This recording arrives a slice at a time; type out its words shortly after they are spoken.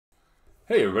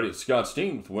Hey everybody, it's Scott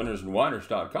Steen with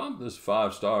winnersandwhiners.com. This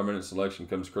 5-star minute selection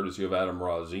comes courtesy of Adam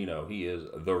Rosino. He is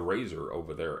the Razor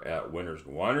over there at Winners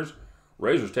and Whiners.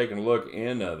 Razor's taking a look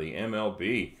in the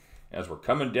MLB as we're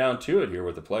coming down to it here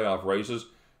with the playoff races.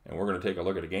 And we're going to take a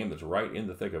look at a game that's right in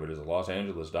the thick of it as the Los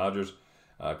Angeles Dodgers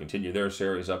continue their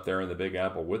series up there in the Big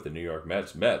Apple with the New York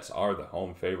Mets. Mets are the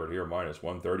home favorite here, minus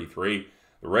 133.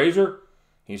 The Razor,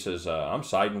 he says, I'm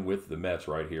siding with the Mets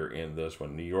right here in this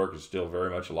one. New York is still very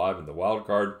much alive in the wild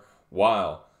card,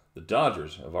 while the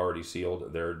Dodgers have already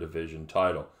sealed their division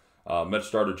title. Mets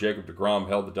starter Jacob deGrom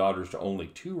held the Dodgers to only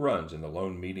 2 runs in the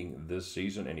lone meeting this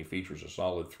season, and he features a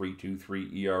solid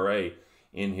 3.23 ERA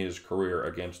in his career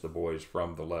against the boys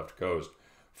from the left coast.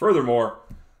 Furthermore,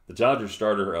 the Dodgers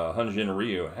starter Hyun-Jin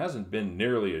Ryu hasn't been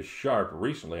nearly as sharp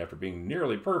recently after being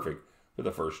nearly perfect for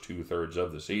the first 2/3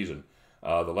 of the season.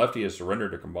 The lefty has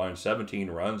surrendered a combined 17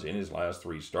 runs in his last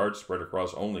 3 starts, spread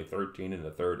across only 13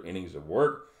 1/3 innings of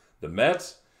work. The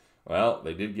Mets, well,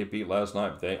 they did get beat last night,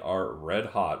 but they are red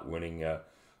hot, winning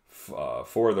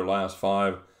 4 of their last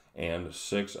 5 and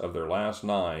 6 of their last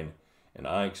 9. And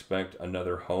I expect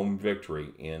another home victory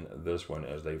in this one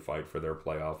as they fight for their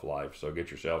playoff life. So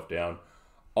get yourself down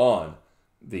on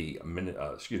the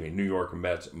New York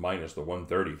Mets minus the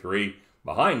 133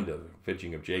 behind the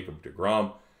pitching of Jacob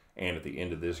deGrom. And at the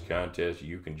end of this contest,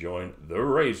 you can join the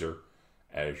Razor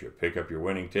as you pick up your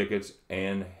winning tickets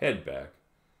and head back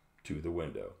to the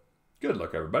window. Good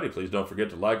luck, everybody. Please don't forget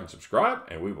to like and subscribe,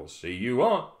 and we will see you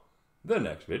on the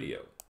next video.